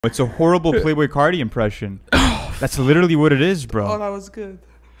It's a horrible Playboi Carti impression. That's literally what it is, bro. Oh, that was good.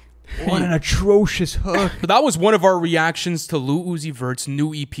 What an atrocious hook. But that was one of our reactions to Lil Uzi Vert's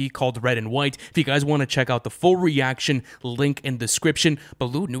new EP called Red and White. If you guys want to check out the full reaction, link in description.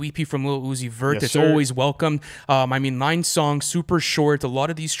 But new EP from Lil Uzi Vert, yes, it's sir. always welcome. I mean, 9 songs, super short. A lot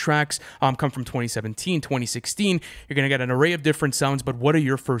of these tracks come from 2017, 2016. You're going to get an array of different sounds, but what are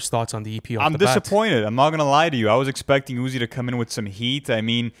your first thoughts on the EP off I'm the bat? disappointed. I'm not going to lie to you. I was expecting Uzi to come in with some heat. I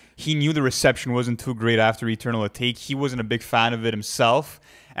mean, he knew the reception wasn't too great after Eternal Take. He wasn't a big fan of it himself.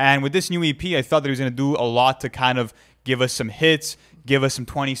 And with this new EP, I thought that he was going to do a lot to kind of give us some hits, give us some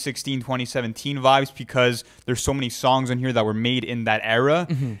 2016, 2017 vibes, because there's so many songs on here that were made in that era.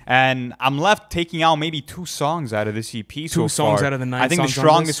 And I'm left taking out maybe 2 songs out of this EP so far. 2 songs out of the 9 I think the songs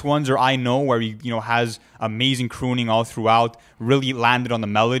strongest ones are I Know, where he has amazing crooning all throughout, really landed on the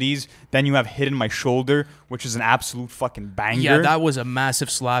melodies. Then you have Hit in My Shoulder, which is an absolute fucking banger. Yeah, that was a massive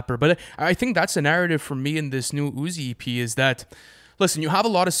slapper. But I think that's the narrative for me in this new Uzi EP is that, listen, you have a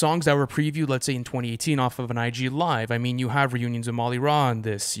lot of songs that were previewed, let's say, in 2018 off of an IG Live. I mean, you have reunions of Molly Raw on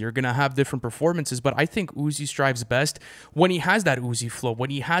this. You're going to have different performances, but I think Uzi strives best when he has that Uzi flow, when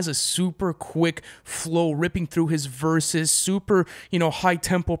he has a super quick flow ripping through his verses, super,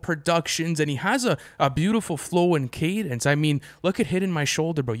 high-tempo productions, and he has a beautiful flow and cadence. I mean, look at Hit in My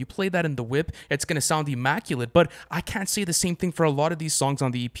Shoulder, bro. You play that in the whip, it's going to sound immaculate, but I can't say the same thing for a lot of these songs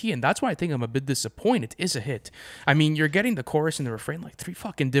on the EP, and that's why I think I'm a bit disappointed. It is a hit. I mean, you're getting the chorus and the refrain like 3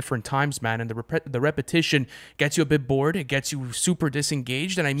 fucking different times, man, and the repetition gets you a bit bored. It gets you super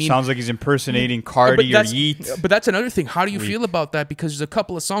disengaged, and I mean, sounds like he's impersonating Cardi or Yeet. But that's another thing. How do you feel about that? Because there's a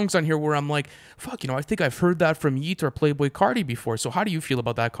couple of songs on here where I'm like, fuck, I think I've heard that from Yeet or Playboi Carti before. So how do you feel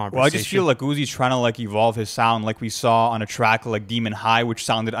about that conversation? Well, I just feel like Uzi's trying to evolve his sound, like we saw on a track like Demon High, which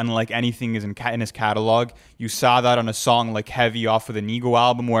sounded unlike anything in his catalog. You saw that on a song like Heavy off of the Nigo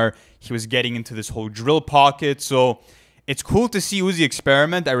album, where he was getting into this whole drill pocket. So it's cool to see Uzi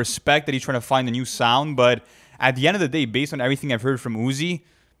experiment. I respect that he's trying to find a new sound, but at the end of the day, based on everything I've heard from Uzi,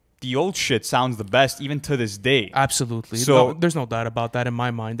 the old shit sounds the best even to this day. Absolutely. So there's no doubt about that in my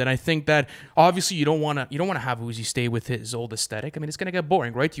mind. And I think that obviously you don't want to have Uzi stay with his old aesthetic. I mean, it's going to get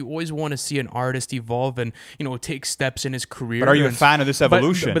boring, right? You always want to see an artist evolve and, take steps in his career. But are you a fan of this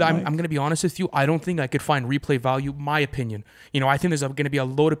evolution? But I'm going to be honest with you. I don't think I could find replay value, my opinion. I think there's going to be a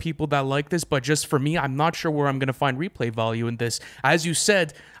load of people that like this, but just for me, I'm not sure where I'm going to find replay value in this. As you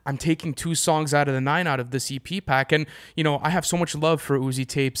said, I'm taking 2 songs out of the 9 out of this EP pack. And, I have so much love for Uzi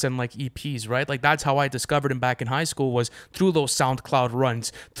tapes and EPs, right? That's how I discovered him back in high school, was through those SoundCloud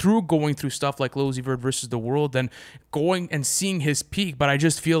runs, through going through stuff like Lil Uzi Vert versus the World and going and seeing his peak. But I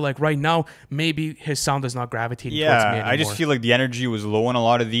just feel like right now, maybe his sound is not gravitating towards me anymore. I just feel like the energy was low on a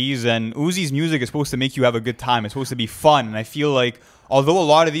lot of these. And Uzi's music is supposed to make you have a good time. It's supposed to be fun. And I feel like, although a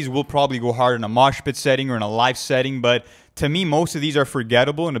lot of these will probably go hard in a mosh pit setting or in a live setting, but to me, most of these are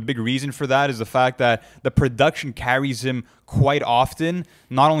forgettable, and a big reason for that is the fact that the production carries him quite often.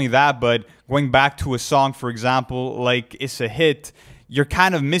 Not only that, but going back to a song, for example, like It's a Hit, you're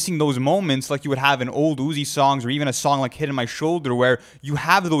kind of missing those moments like you would have in old Uzi songs, or even a song like Hit in My Shoulder, where you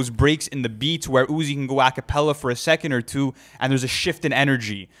have those breaks in the beats where Uzi can go a cappella for a second or two, and there's a shift in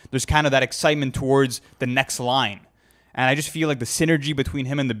energy. There's kind of that excitement towards the next line. And I just feel like the synergy between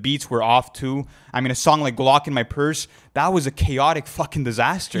him and the beats were off too. I mean, a song like Glock in My Purse, that was a chaotic fucking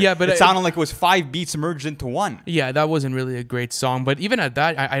disaster. Yeah, but it sounded like it was 5 beats merged into one. Yeah, that wasn't really a great song. But even at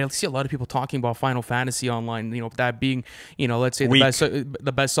that, I see a lot of people talking about Final Fantasy online, that being, let's say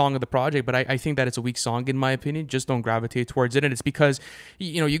the best song of the project. But I think that it's a weak song in my opinion. Just don't gravitate towards it. And it's because,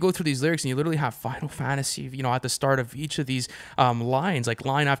 you go through these lyrics and you literally have Final Fantasy, at the start of each of these lines, like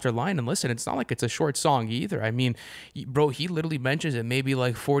line after line. And listen, it's not like it's a short song either. I mean, bro, he literally mentions it maybe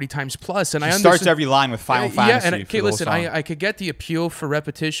like 40 times plus. And he starts every line with Final Fantasy. Yeah, and okay, listen, I could get the appeal for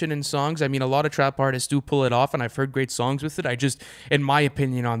repetition in songs. I mean, a lot of trap artists do pull it off, and I've heard great songs with it. I just, in my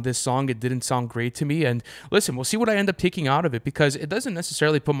opinion on this song, it didn't sound great to me. And listen, we'll see what I end up taking out of it, because it doesn't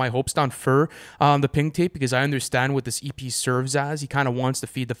necessarily put my hopes down for the Pink Tape, because I understand what this EP serves as. He kind of wants to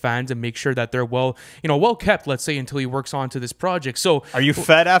feed the fans and make sure that they're well kept, let's say, until he works on to this project. So are you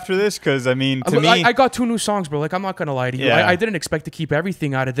fed after this? Because I mean, to me, I got 2 new songs, bro. I'm not gonna lie to you. Yeah. I didn't expect to keep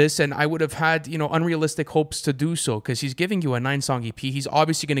everything out of this, and I would have had unrealistic hopes to do so, because he's giving you a 9-song EP. He's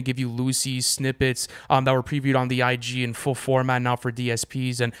obviously going to give you Lucy's snippets that were previewed on the IG in full format now for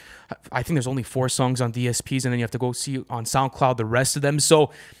DSPs, and I think there's only 4 songs on DSPs, and then you have to go see on SoundCloud the rest of them.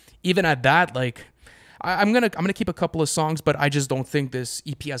 So even at that, I'm gonna keep a couple of songs, but I just don't think this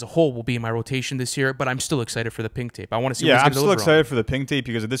EP as a whole will be in my rotation this year. But I'm still excited for the Pink Tape. I want to see. Yeah, what he's I'm gonna still deliver excited for the Pink Tape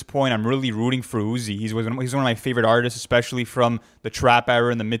because at this point I'm really rooting for Uzi. He's one of my favorite artists, especially from the trap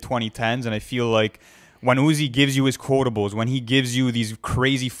era in the mid 2010s, and I feel like when Uzi gives you his quotables, when he gives you these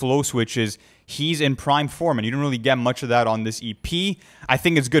crazy flow switches, he's in prime form, and you don't really get much of that on this EP. I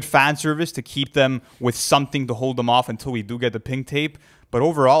think it's good fan service to keep them with something to hold them off until we do get the Pink Tape. But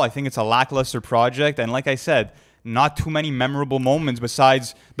overall, I think it's a lackluster project, and like I said, not too many memorable moments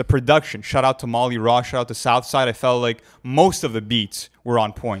besides the production. Shout out to Molly Raw, shout out to Southside. I felt like most of the beats were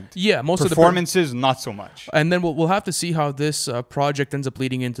on point. Yeah, most performances, not so much. And then we'll have to see how this project ends up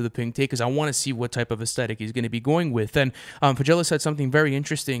leading into the Pink Tape, because I want to see what type of aesthetic he's going to be going with. And Fagella said something very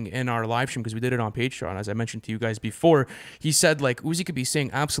interesting in our live stream, because we did it on Patreon, as I mentioned to you guys before. He said, like, Uzi could be saying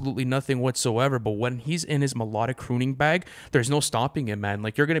absolutely nothing whatsoever, but when he's in his melodic crooning bag, there's no stopping him, man.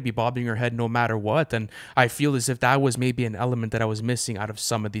 Like, you're going to be bobbing your head no matter what. And I feel as if that was maybe an element that I was missing out of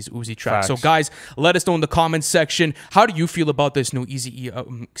some of these Uzi tracks. Facts. So guys, let us know in the comments section, how do you feel about this new Uzi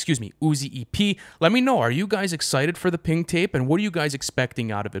EP? Let me know. Are you guys excited for the Pink Tape, and what are you guys expecting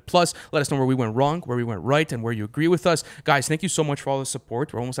out of it? Plus, let us know where we went wrong, where we went right, and where you agree with us. Guys, thank you so much for all the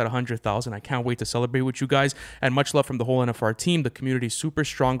support. We're almost at 100,000. I can't wait to celebrate with you guys, and much love from the whole NFR team. The community is super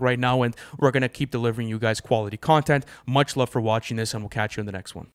strong right now, and we're going to keep delivering you guys quality content. Much love for watching this, and we'll catch you in the next one.